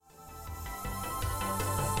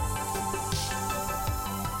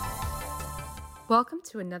Welcome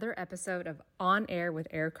to another episode of On Air with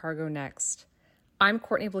Air Cargo Next. I'm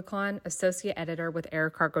Courtney Blucon, Associate Editor with Air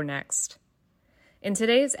Cargo Next. In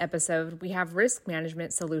today's episode, we have risk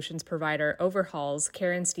management solutions provider Overhaul's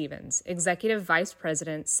Karen Stevens, Executive Vice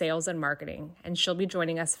President, Sales and Marketing, and she'll be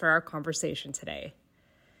joining us for our conversation today.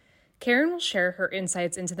 Karen will share her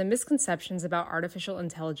insights into the misconceptions about artificial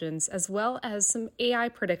intelligence as well as some AI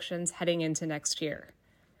predictions heading into next year.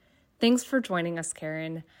 Thanks for joining us,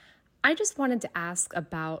 Karen. I just wanted to ask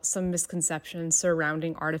about some misconceptions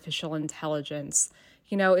surrounding artificial intelligence.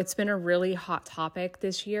 You know, it's been a really hot topic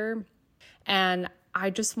this year, and I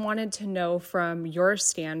just wanted to know from your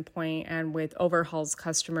standpoint and with Overhaul's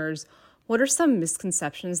customers, what are some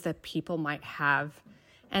misconceptions that people might have?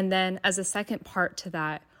 And then as a second part to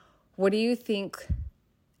that, what do you think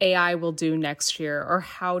AI will do next year, or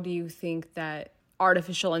how do you think that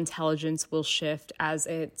artificial intelligence will shift as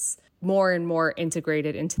it's more and more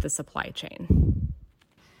integrated into the supply chain?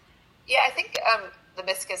 Yeah, I think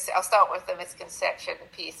I'll start with the misconception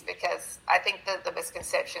piece, because I think that the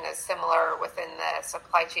misconception is similar within the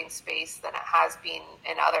supply chain space than it has been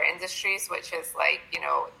in other industries, which is like,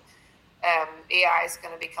 AI is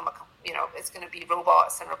going to become it's going to be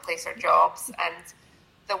robots and replace our jobs. And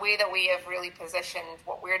the way that we have really positioned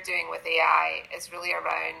what we're doing with AI is really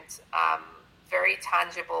around very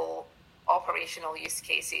tangible operational use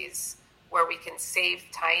cases where we can save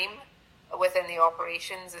time within the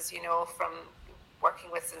operations, as you know, from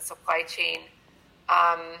working within supply chain.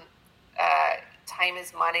 Time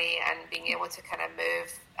is money, and being able to kind of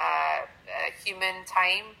move human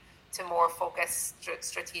time to more focused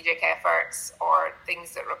strategic efforts or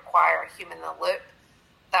things that require human in the loop.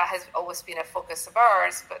 That has always been a focus of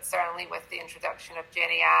ours, but certainly with the introduction of Gen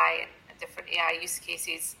AI and different AI use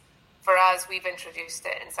cases, for us, we've introduced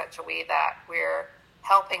it in such a way that we're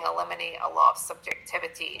helping eliminate a lot of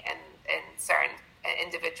subjectivity in certain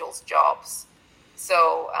individuals' jobs.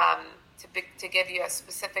 So to give you a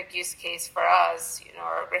specific use case for us,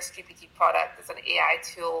 our Risk GPT product is an AI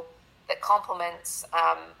tool that complements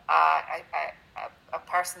a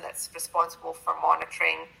person that's responsible for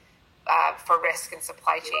monitoring for risk in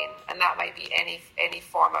supply chain. And that might be any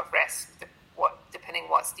form of risk, depending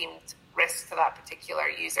what's deemed risk to that particular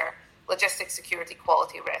user. Logistics, security,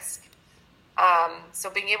 quality risk. So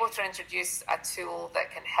being able to introduce a tool that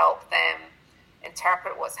can help them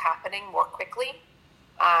interpret what's happening more quickly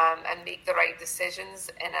and make the right decisions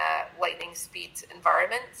in a lightning speed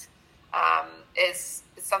environment is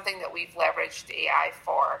something that we've leveraged AI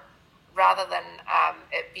for, rather than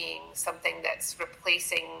it being something that's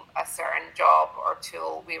replacing a certain job or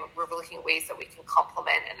tool. We're looking at ways that we can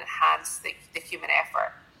complement and enhance the human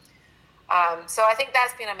effort. So I think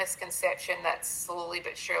that's been a misconception that's slowly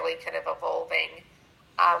but surely kind of evolving.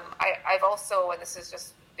 I've also, and this is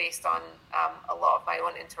just based on a lot of my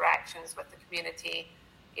own interactions with the community,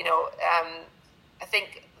 I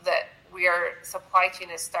think that supply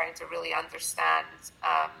chain is starting to really understand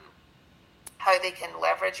how they can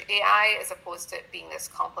leverage AI, as opposed to it being this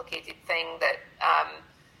complicated thing that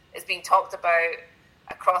is being talked about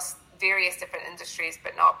across various different industries,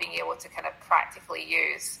 but not being able to kind of practically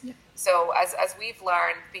use. Yeah. So as we've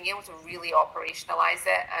learned, being able to really operationalize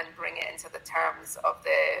it and bring it into the terms of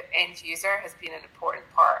the end user has been an important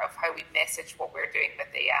part of how we message what we're doing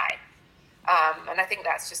with AI. And I think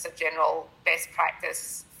that's just a general best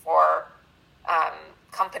practice for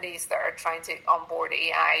companies that are trying to onboard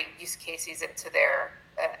AI use cases into their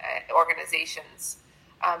organizations.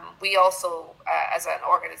 We also, as an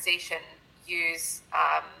organization, use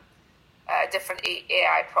different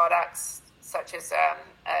AI products, such as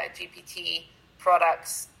GPT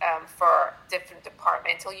products for different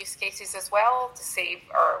departmental use cases as well, to save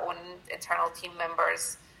our own internal team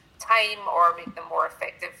members time or make them more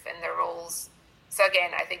effective in their roles. So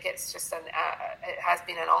again, I think it's just it has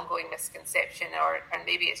been an ongoing misconception, and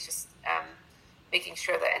maybe it's just making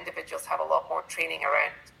sure that individuals have a lot more training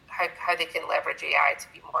around how they can leverage AI to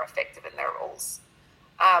be more effective in their roles.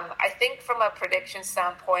 I think from a prediction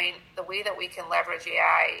standpoint, the way that we can leverage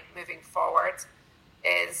AI moving forward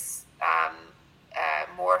is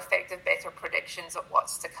more effective, better predictions of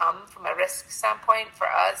what's to come from a risk standpoint for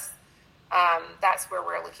us. That's where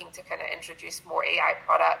we're looking to kind of introduce more AI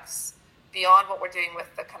products beyond what we're doing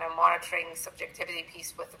with the kind of monitoring subjectivity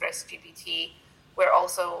piece with Risk GPT. We're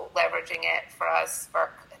also leveraging it for us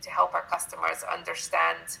to help our customers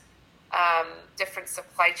understand different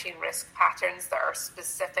supply chain risk patterns that are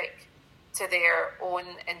specific to their own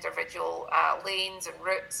individual lanes and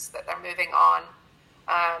routes that they're moving on.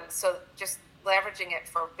 So just leveraging it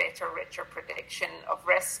for better, richer prediction of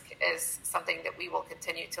risk is something that we will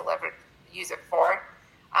continue to use it for.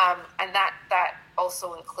 And that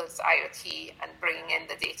also includes IoT and bringing in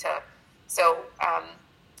the data. So,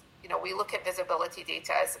 we look at visibility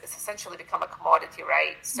data as it's essentially become a commodity,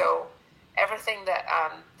 right? So everything that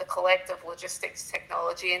the collective logistics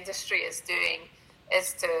technology industry is doing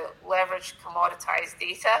is to leverage commoditized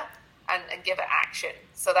data and give it action.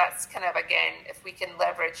 So that's kind of, again, if we can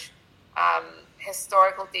leverage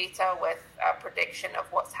historical data with a prediction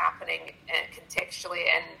of what's happening contextually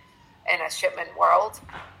in a shipment world,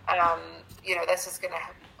 this is going to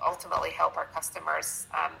ultimately help our customers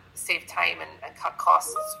save time and cut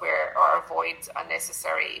costs or avoid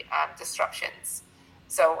unnecessary disruptions.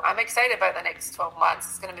 So I'm excited about the next 12 months.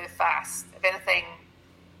 It's going to move fast. If anything,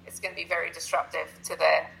 it's going to be very disruptive to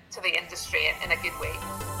the industry in a good way.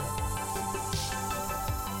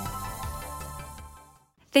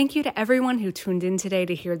 Thank you to everyone who tuned in today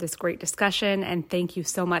to hear this great discussion, and thank you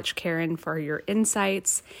so much, Karen, for your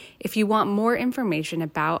insights. If you want more information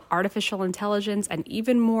about artificial intelligence and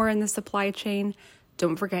even more in the supply chain,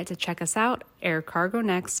 don't forget to check us out,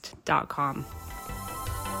 aircargonext.com.